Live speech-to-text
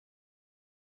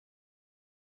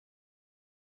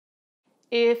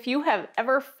If you have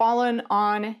ever fallen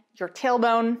on your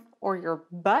tailbone or your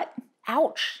butt,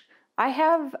 ouch.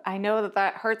 I know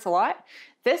that hurts a lot.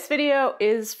 This video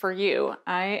is for you.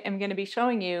 I am going to be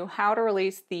showing you how to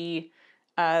release the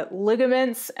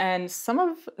ligaments and some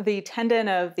of the tendon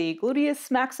of the gluteus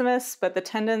maximus, but the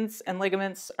tendons and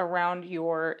ligaments around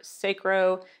your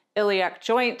sacroiliac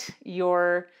joint,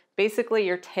 basically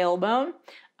your tailbone,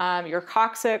 your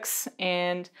coccyx,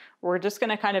 and we're just going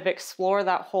to kind of explore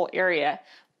that whole area.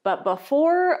 But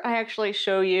before I actually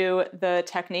show you the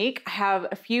technique, I have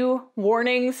a few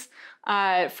warnings,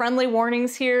 friendly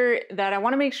warnings here that I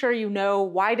want to make sure you know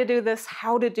why to do this,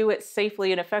 how to do it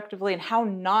safely and effectively, and how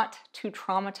not to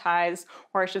traumatize,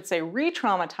 or I should say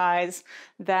re-traumatize,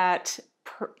 that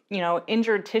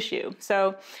injured tissue.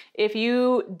 So if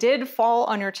you did fall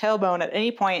on your tailbone at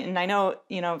any point, and I know,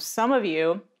 some of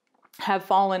you have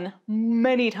fallen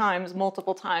many times,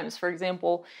 multiple times. For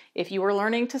example, if you were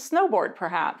learning to snowboard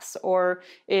perhaps, or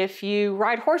if you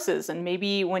ride horses and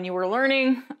maybe when you were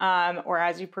learning or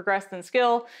as you progressed in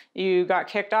skill, you got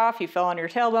kicked off, you fell on your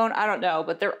tailbone, I don't know.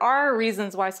 But there are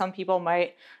reasons why some people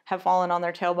might have fallen on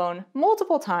their tailbone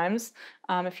multiple times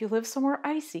if you live somewhere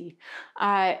icy.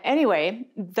 Anyway,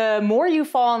 the more you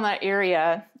fall in that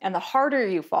area and the harder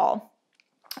you fall,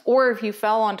 or if you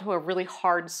fell onto a really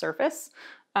hard surface,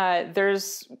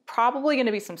 there's probably going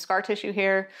to be some scar tissue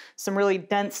here, some really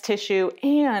dense tissue,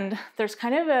 and there's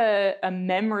kind of a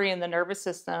memory in the nervous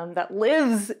system that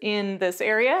lives in this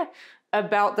area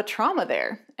about the trauma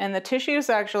there. And the tissue's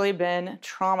actually been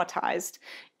traumatized.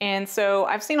 And so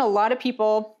I've seen a lot of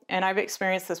people, and I've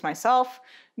experienced this myself,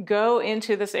 go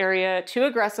into this area too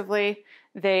aggressively.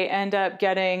 They end up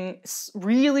getting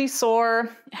really sore,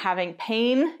 having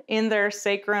pain in their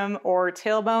sacrum or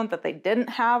tailbone that they didn't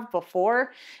have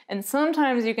before. And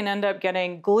sometimes you can end up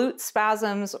getting glute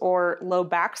spasms or low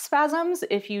back spasms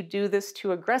if you do this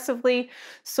too aggressively.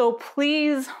 So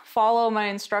please follow my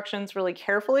instructions really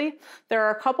carefully. There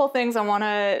are a couple things I want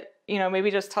to, maybe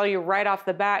just tell you right off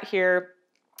the bat here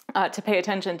to pay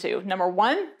attention to. Number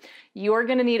one, you're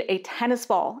going to need a tennis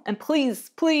ball. And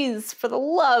please, please, for the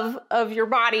love of your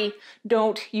body,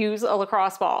 don't use a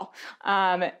lacrosse ball.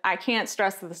 I can't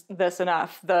stress this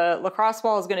enough. The lacrosse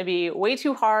ball is going to be way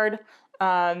too hard.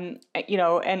 And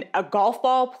a golf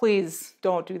ball, please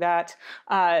don't do that.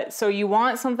 So you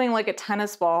want something like a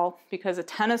tennis ball, because a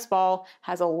tennis ball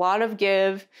has a lot of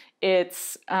give.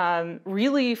 It's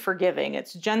really forgiving.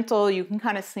 It's gentle. You can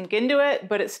kind of sink into it,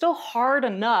 but it's still hard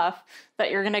enough that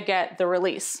you're going to get the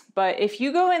release. But if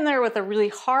you go in there with a really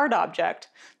hard object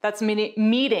that's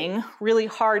meeting really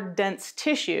hard, dense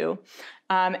tissue,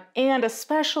 and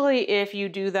especially if you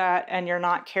do that and you're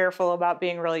not careful about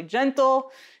being really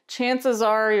gentle, chances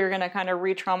are you're going to kind of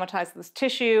re-traumatize this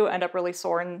tissue, end up really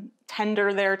sore and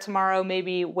tender there tomorrow,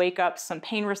 maybe wake up some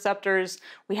pain receptors.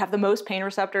 We have the most pain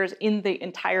receptors in the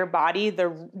entire body,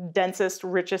 the densest,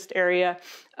 richest area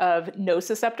of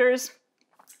nociceptors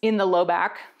in the low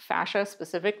back, fascia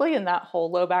specifically, in that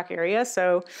whole low back area.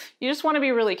 So you just want to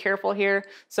be really careful here.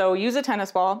 So use a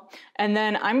tennis ball. And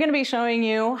then I'm going to be showing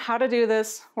you how to do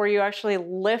this where you actually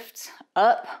lift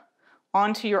up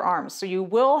onto your arms. So you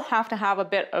will have to have a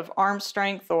bit of arm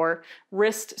strength or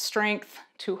wrist strength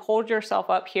to hold yourself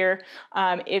up here.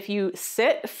 If you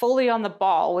sit fully on the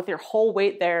ball with your whole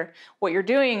weight there, what you're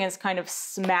doing is kind of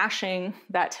smashing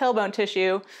that tailbone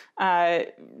tissue,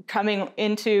 coming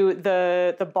into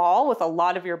the ball with a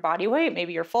lot of your body weight,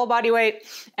 maybe your full body weight,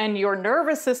 and your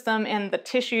nervous system and the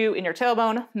tissue in your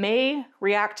tailbone may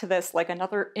react to this like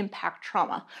another impact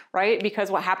trauma, right?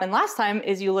 Because what happened last time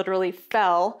is you literally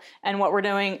fell, and what we're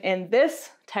doing in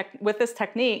with this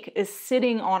technique is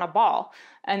sitting on a ball.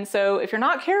 And so if you're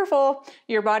not careful,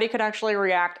 your body could actually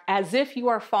react as if you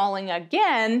are falling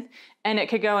again, and it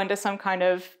could go into some kind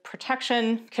of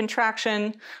protection,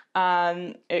 contraction.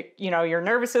 Your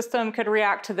nervous system could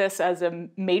react to this as a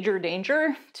major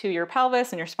danger to your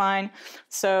pelvis and your spine.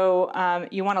 So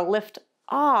you want to lift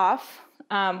off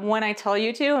when I tell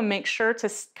you to, and make sure to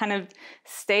kind of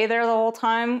stay there the whole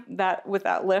time with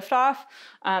that lift off.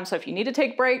 So if you need to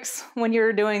take breaks when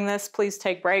you're doing this, please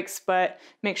take breaks, but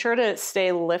make sure to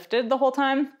stay lifted the whole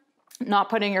time, not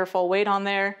putting your full weight on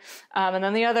there. And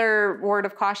then the other word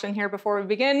of caution here before we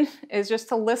begin is just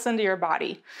to listen to your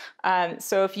body.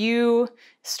 So if you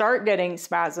start getting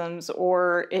spasms,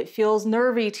 or it feels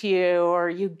nervy to you, or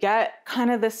you get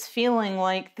kind of this feeling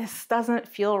like this doesn't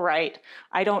feel right,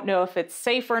 I don't know if it's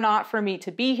safe or not for me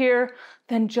to be here,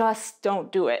 then just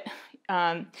don't do it.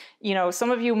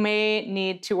 Some of you may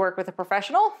need to work with a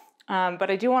professional.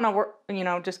 But I do want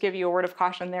to, just give you a word of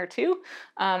caution there too.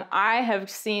 I have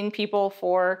seen people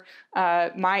for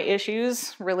my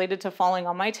issues related to falling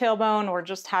on my tailbone, or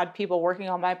just had people working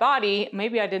on my body.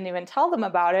 Maybe I didn't even tell them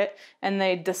about it, and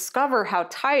they discover how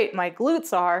tight my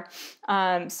glutes are,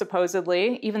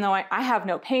 supposedly, even though I have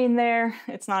no pain there.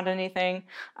 It's not anything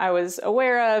I was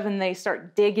aware of, and they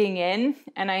start digging in,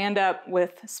 and I end up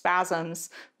with spasms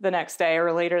the next day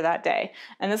or later that day.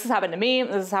 And this has happened to me,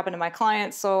 this has happened to my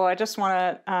clients, so I just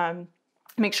want to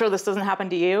make sure this doesn't happen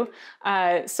to you.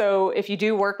 So if you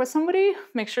do work with somebody,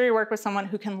 make sure you work with someone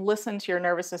who can listen to your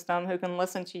nervous system, who can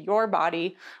listen to your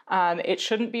body. It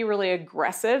shouldn't be really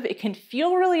aggressive. It can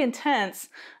feel really intense,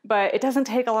 but it doesn't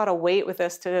take a lot of weight with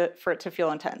this for it to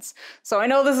feel intense. So I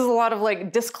know this is a lot of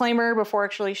like disclaimer before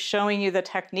actually showing you the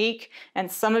technique.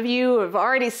 And some of you have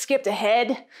already skipped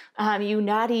ahead, you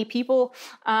naughty people.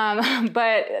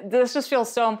 But this just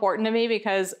feels so important to me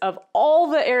because of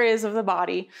all the areas of the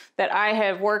body that I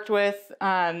have worked with.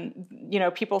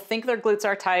 People think their glutes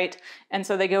are tight, and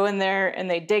so they go in there and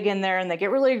they dig in there and they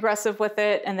get really aggressive with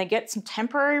it and they get some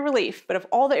temporary relief. But of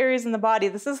all the areas in the body,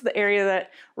 this is the area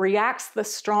that reacts the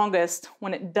strongest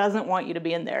when it doesn't want you to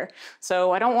be in there.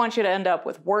 So I don't want you to end up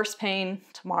with worse pain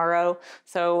tomorrow.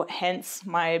 So hence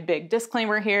my big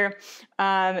disclaimer here.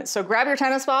 So grab your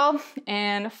tennis ball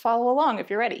and follow along if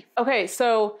you're ready. Okay,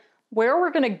 so where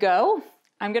we're gonna go,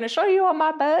 I'm gonna show you on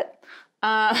my butt.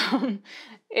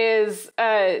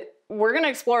 We're going to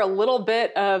explore a little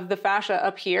bit of the fascia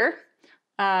up here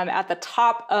at the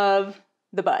top of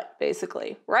the butt,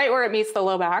 basically, right where it meets the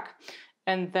low back.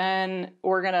 And then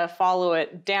we're going to follow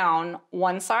it down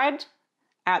one side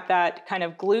at that kind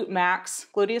of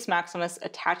gluteus maximus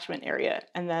attachment area.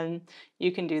 And then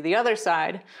you can do the other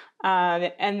side.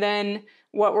 And then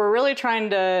what we're really trying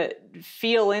to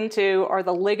feel into are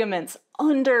the ligaments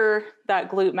under that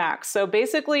glute max. So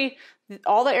basically,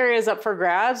 all the areas up for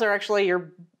grabs are actually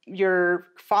you're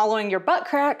following your butt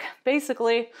crack,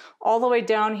 basically, all the way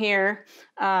down here,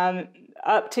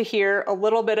 up to here, a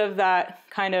little bit of that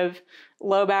kind of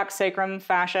low back sacrum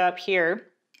fascia up here.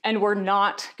 And we're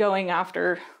not going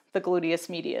after the gluteus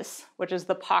medius, which is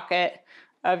the pocket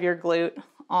of your glute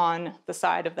on the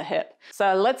side of the hip.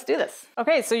 So let's do this.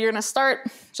 Okay, so you're gonna start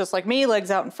just like me,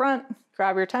 legs out in front,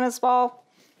 grab your tennis ball,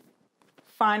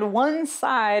 find one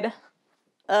side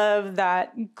of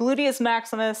that gluteus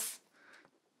maximus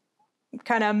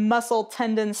kind of muscle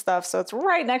tendon stuff. So it's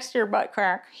right next to your butt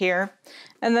crack here.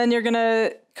 And then you're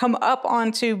gonna come up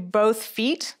onto both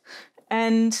feet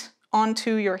and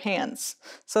onto your hands.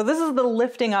 So this is the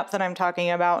lifting up that I'm talking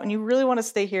about, and you really want to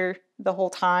stay here the whole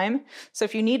time. So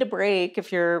if you need a break,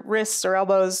 if your wrists or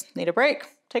elbows need a break,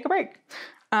 take a break.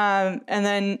 And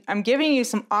then I'm giving you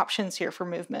some options here for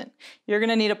movement. You're going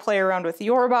to need to play around with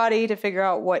your body to figure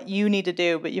out what you need to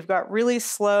do, but you've got really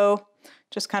slow,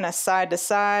 just kind of side to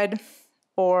side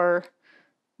or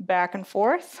back and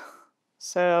forth.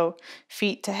 So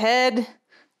feet to head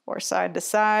or side to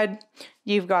side.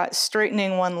 You've got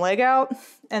straightening one leg out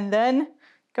and then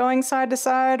going side to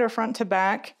side or front to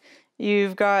back.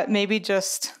 You've got maybe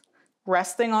just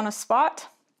resting on a spot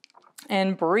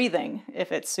and breathing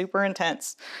if it's super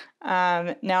intense.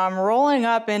 Now I'm rolling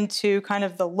up into kind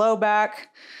of the low back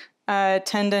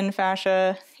tendon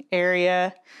fascia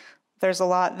area. There's a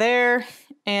lot there.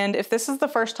 And if this is the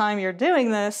first time you're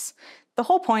doing this, the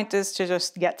whole point is to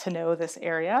just get to know this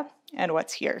area and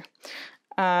what's here.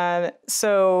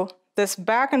 So this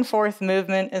back and forth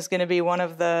movement is going to be one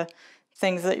of the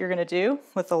things that you're going to do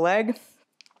with the leg.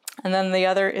 And then the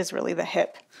other is really the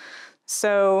hip.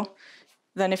 So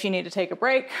then if you need to take a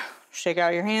break, shake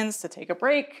out your hands to take a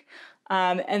break.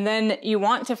 And then you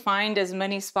want to find as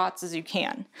many spots as you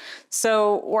can.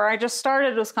 So where I just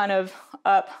started was kind of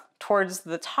up towards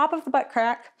the top of the butt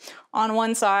crack on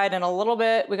one side, and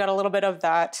we got a little bit of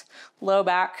that low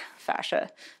back fascia.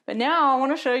 But now I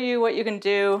want to show you what you can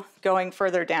do going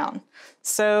further down.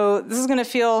 So this is going to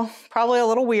feel probably a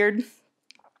little weird.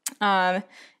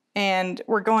 And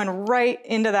we're going right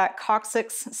into that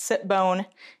coccyx sit bone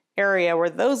area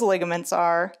where those ligaments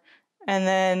are, and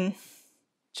then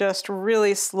just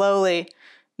really slowly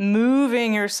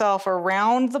moving yourself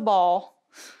around the ball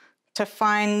to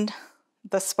find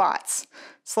the spots.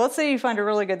 So let's say you find a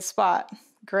really good spot.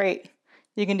 Great.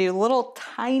 You can do little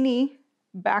tiny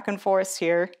back and forths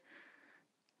here.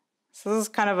 So this is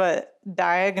kind of a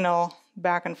diagonal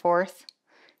back and forth.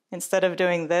 Instead of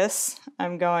doing this,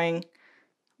 I'm going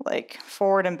like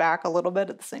forward and back a little bit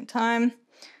at the same time.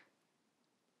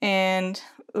 And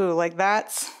ooh, like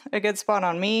that's a good spot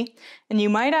on me. And you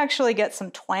might actually get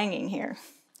some twanging here.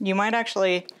 You might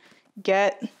actually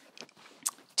get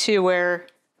to where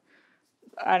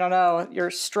I don't know,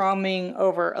 you're strumming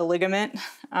over a ligament,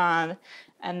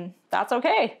 and that's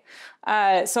okay.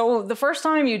 So the first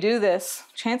time you do this,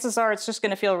 chances are it's just going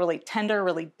to feel really tender,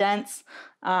 really dense.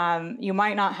 You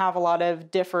might not have a lot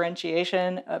of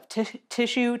differentiation of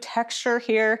tissue texture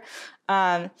here.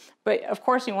 But of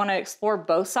course you want to explore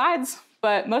both sides.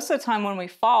 But most of the time when we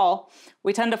fall,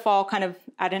 we tend to fall kind of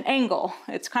at an angle.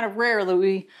 It's kind of rare that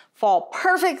we fall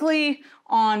perfectly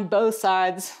on both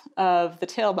sides of the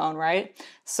tailbone, right?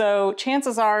 So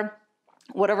chances are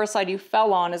whatever side you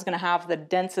fell on is going to have the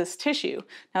densest tissue.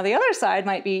 Now the other side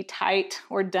might be tight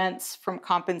or dense from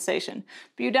compensation,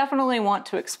 but you definitely want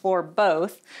to explore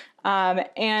both.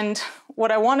 And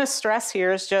what I want to stress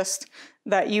here is just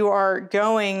that you are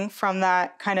going from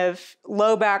that kind of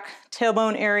low back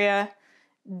tailbone area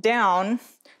down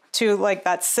to like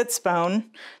that sits bone,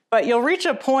 but you'll reach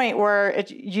a point where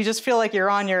you just feel like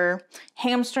you're on your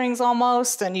hamstrings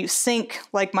almost, and you sink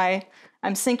like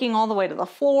I'm sinking all the way to the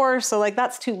floor. So like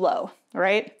that's too low,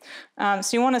 right? So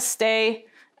you want to stay,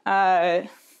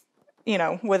 you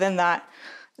know, within that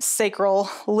sacral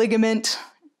ligament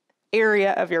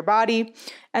area of your body.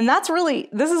 And this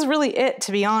is really it,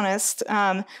 to be honest.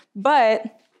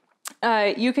 But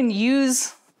you can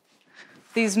use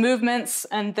these movements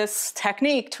and this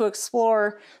technique to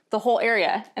explore the whole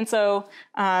area. And so,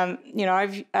 you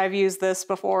know, I've used this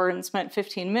before and spent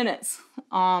 15 minutes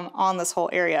on this whole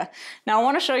area. Now I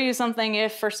want to show you something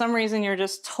if for some reason you're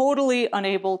just totally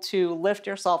unable to lift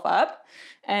yourself up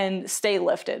and stay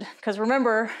lifted. Because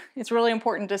remember, it's really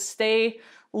important to stay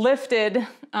lifted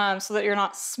so that you're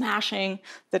not smashing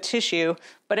the tissue.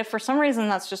 But if for some reason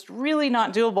that's just really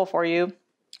not doable for you,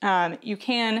 you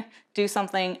can do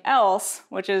something else,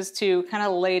 which is to kind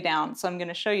of lay down. So I'm going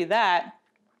to show you that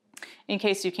in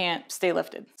case you can't stay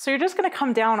lifted. So you're just going to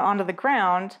come down onto the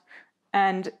ground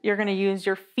and you're going to use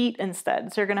your feet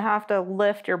instead. So you're going to have to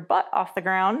lift your butt off the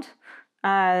ground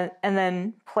and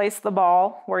then place the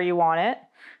ball where you want it.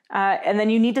 And then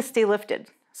you need to stay lifted.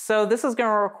 So this is going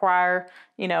to require,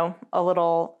 you know, a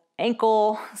little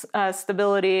ankle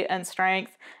stability and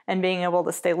strength and being able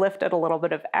to stay lifted, a little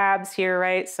bit of abs here,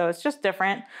 right? So it's just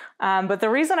different. But the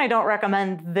reason I don't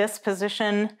recommend this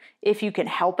position, if you can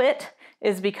help it,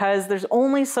 is because there's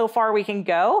only so far we can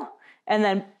go. And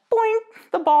then boing,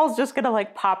 the ball's just gonna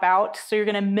like pop out. So you're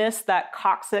gonna miss that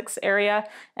coccyx area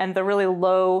and the really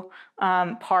low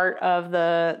part of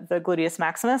the gluteus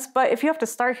maximus. But if you have to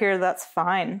start here, that's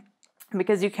fine,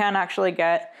 because you can actually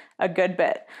get a good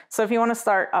bit. So if you want to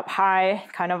start up high,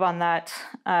 kind of on that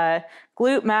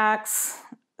glute max,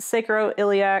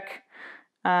 sacroiliac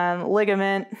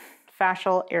ligament,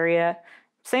 fascial area,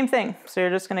 same thing. So you're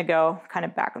just going to go kind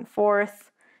of back and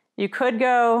forth. You could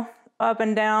go up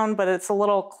and down, but it's a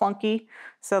little clunky.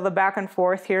 So the back and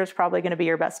forth here is probably going to be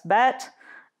your best bet.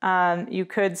 You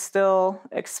could still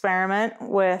experiment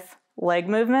with leg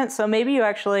movement. So maybe you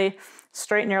actually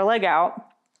straighten your leg out.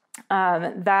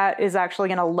 That is actually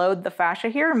going to load the fascia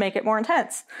here and make it more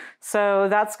intense. So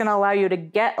that's going to allow you to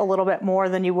get a little bit more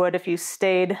than you would if you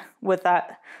stayed with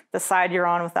the side you're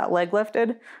on with that leg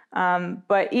lifted.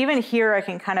 But even here, I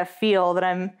can kind of feel that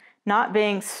I'm not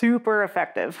being super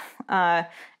effective.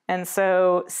 And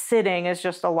so sitting is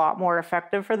just a lot more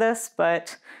effective for this.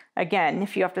 But again,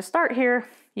 if you have to start here,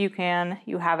 you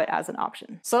have it as an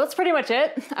option. So that's pretty much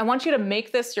it. I want you to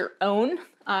make this your own.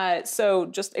 So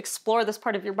just explore this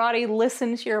part of your body,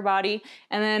 listen to your body,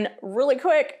 and then really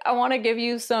quick, I want to give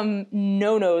you some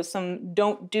no-nos, some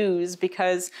don't do's,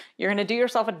 because you're going to do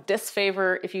yourself a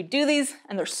disfavor if you do these,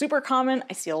 and they're super common.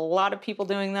 I see a lot of people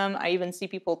doing them. I even see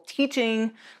people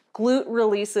teaching glute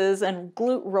releases and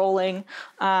glute rolling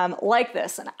like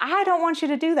this. And I don't want you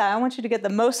to do that. I want you to get the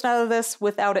most out of this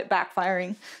without it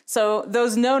backfiring. So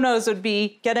those no-nos would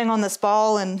be getting on this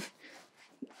ball and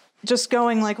just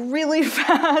going like really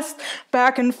fast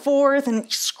back and forth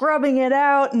and scrubbing it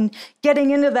out and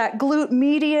getting into that glute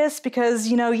medius because,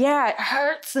 you know, yeah, it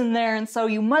hurts in there. And so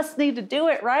you must need to do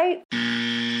it, right?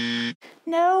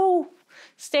 No,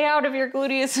 stay out of your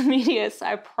gluteus medius,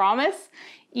 I promise.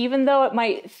 Even though it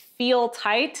might feel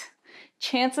tight,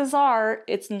 chances are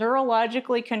it's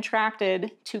neurologically contracted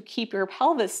to keep your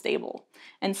pelvis stable.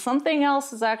 And something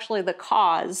else is actually the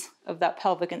cause of that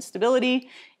pelvic instability.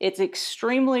 It's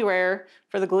extremely rare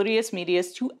for the gluteus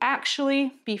medius to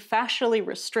actually be fascially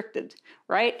restricted,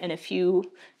 right? And if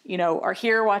you are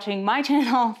here watching my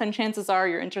channel, then chances are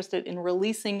you're interested in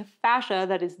releasing fascia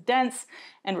that is dense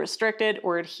and restricted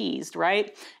or adhesed,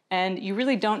 right? And you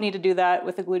really don't need to do that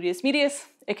with the gluteus medius.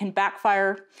 It can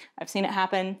backfire. I've seen it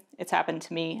happen. It's happened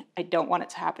to me. I don't want it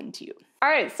to happen to you. All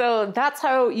right, so that's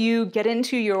how you get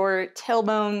into your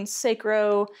tailbone,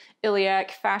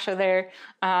 sacroiliac fascia there,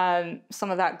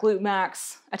 some of that glute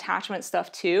max attachment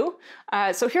stuff too.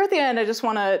 So here at the end, I just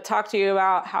wanna talk to you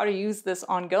about how to use this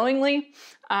ongoingly.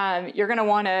 You're gonna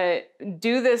wanna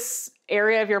do this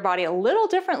area of your body a little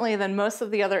differently than most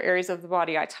of the other areas of the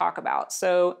body I talk about.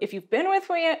 So if you've been with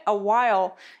me a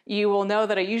while, you will know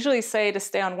that I usually say to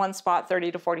stay on one spot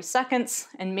 30 to 40 seconds,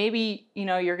 and maybe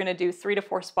you're gonna do 3 to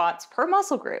 4 spots per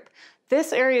muscle group.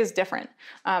 This area is different.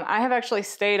 I have actually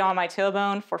stayed on my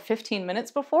tailbone for 15 minutes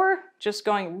before, just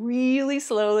going really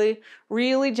slowly,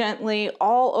 really gently,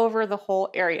 all over the whole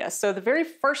area. So the very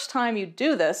first time you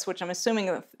do this, which I'm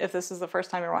assuming if this is the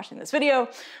first time you're watching this video,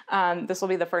 this will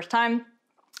be the first time.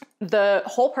 The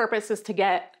whole purpose is to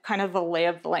get kind of the lay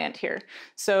of the land here.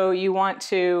 So you want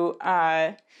to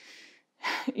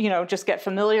just get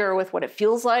familiar with what it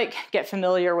feels like, get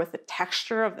familiar with the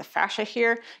texture of the fascia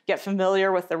here, get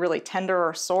familiar with the really tender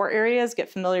or sore areas, get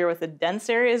familiar with the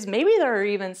dense areas. Maybe there are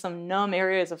even some numb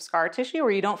areas of scar tissue where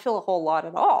you don't feel a whole lot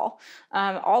at all.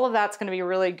 All of that's going to be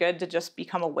really good to just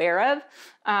become aware of.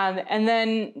 And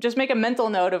then just make a mental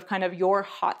note of kind of your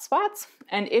hot spots.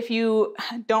 And if you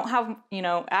don't have,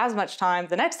 as much time,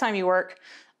 the next time you work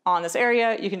on this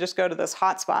area, you can just go to those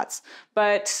hot spots.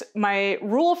 But my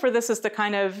rule for this is to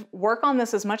kind of work on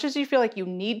this as much as you feel like you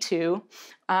need to,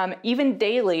 even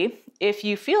daily, if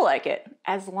you feel like it,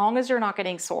 as long as you're not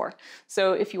getting sore.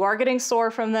 So if you are getting sore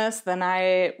from this, then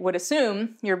I would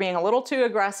assume you're being a little too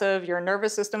aggressive, your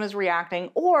nervous system is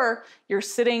reacting, or you're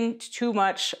sitting too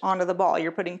much onto the ball.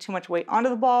 You're putting too much weight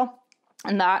onto the ball,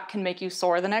 and that can make you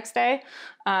sore the next day.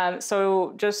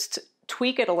 So just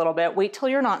tweak it a little bit. Wait till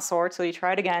you're not sore, till you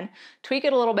try it again. Tweak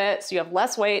it a little bit so you have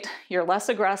less weight, you're less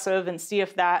aggressive, and see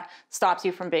if that stops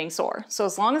you from being sore. So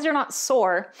as long as you're not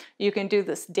sore, you can do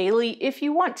this daily if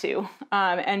you want to.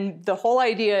 And the whole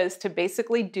idea is to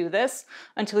basically do this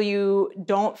until you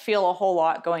don't feel a whole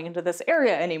lot going into this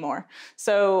area anymore.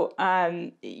 So,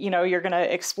 you're gonna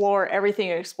explore everything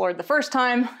you explored the first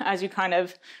time as you kind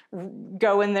of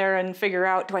go in there and figure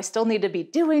out, do I still need to be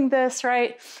doing this,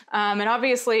 right? And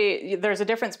obviously there's a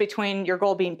difference between your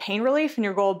goal being pain relief and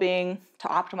your goal being to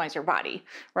optimize your body,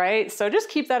 right? So just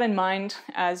keep that in mind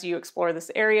as you explore this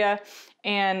area.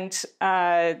 And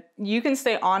you can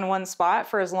stay on one spot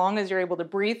for as long as you're able to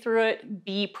breathe through it,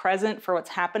 be present for what's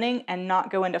happening, and not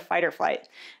go into fight or flight.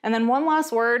 And then one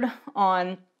last word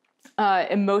on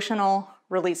emotional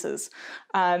releases.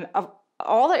 Of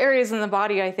all the areas in the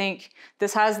body, I think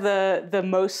this has the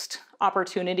most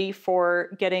opportunity for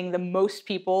getting the most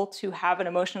people to have an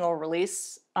emotional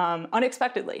release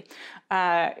unexpectedly.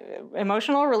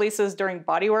 Emotional releases during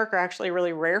body work are actually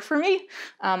really rare for me.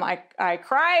 I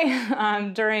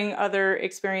cry during other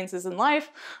experiences in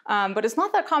life, but it's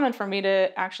not that common for me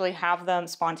to actually have them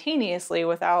spontaneously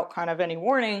without kind of any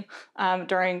warning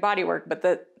during body work. But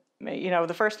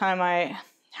the first time I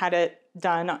had it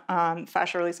done,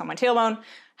 fascia release on my tailbone,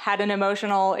 had an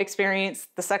emotional experience.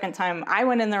 The second time I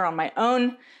went in there on my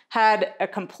own, had a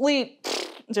complete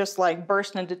just like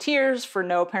burst into tears for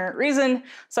no apparent reason.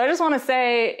 So I just want to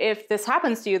say, if this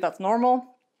happens to you, that's normal.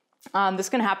 This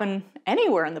can happen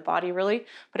anywhere in the body, really.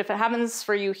 But if it happens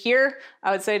for you here,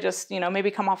 I would say just, maybe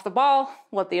come off the ball,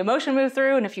 let the emotion move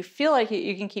through. And if you feel like it,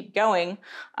 you can keep going.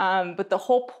 But the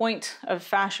whole point of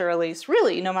fascia release,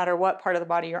 really, no matter what part of the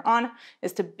body you're on,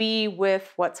 is to be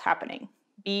with what's happening.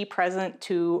 Be present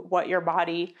to what your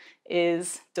body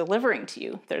is delivering to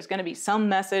you. There's going to be some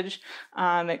message.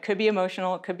 It could be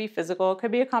emotional, it could be physical, it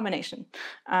could be a combination.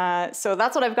 So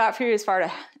that's what I've got for you as far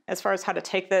as how to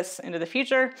take this into the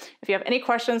future. If you have any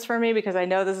questions for me, because I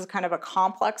know this is kind of a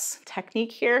complex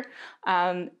technique here,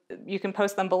 you can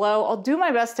post them below. I'll do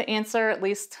my best to answer, at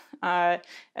least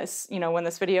when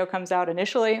this video comes out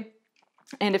initially.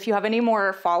 And if you have any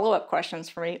more follow-up questions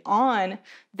for me on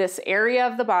this area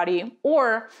of the body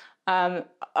or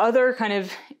other kind of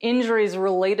injuries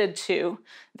related to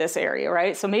this area,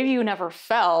 right? So maybe you never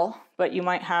fell, but you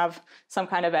might have some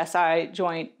kind of SI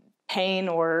joint pain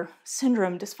or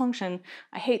syndrome, dysfunction.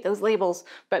 I hate those labels,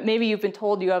 but maybe you've been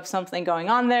told you have something going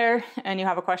on there and you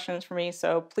have a questions for me.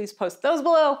 So please post those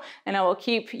below and I will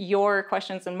keep your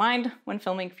questions in mind when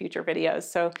filming future videos.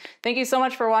 So thank you so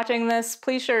much for watching this.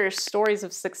 Please share your stories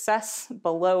of success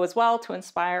below as well to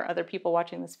inspire other people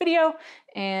watching this video,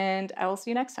 and I will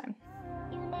see you next time.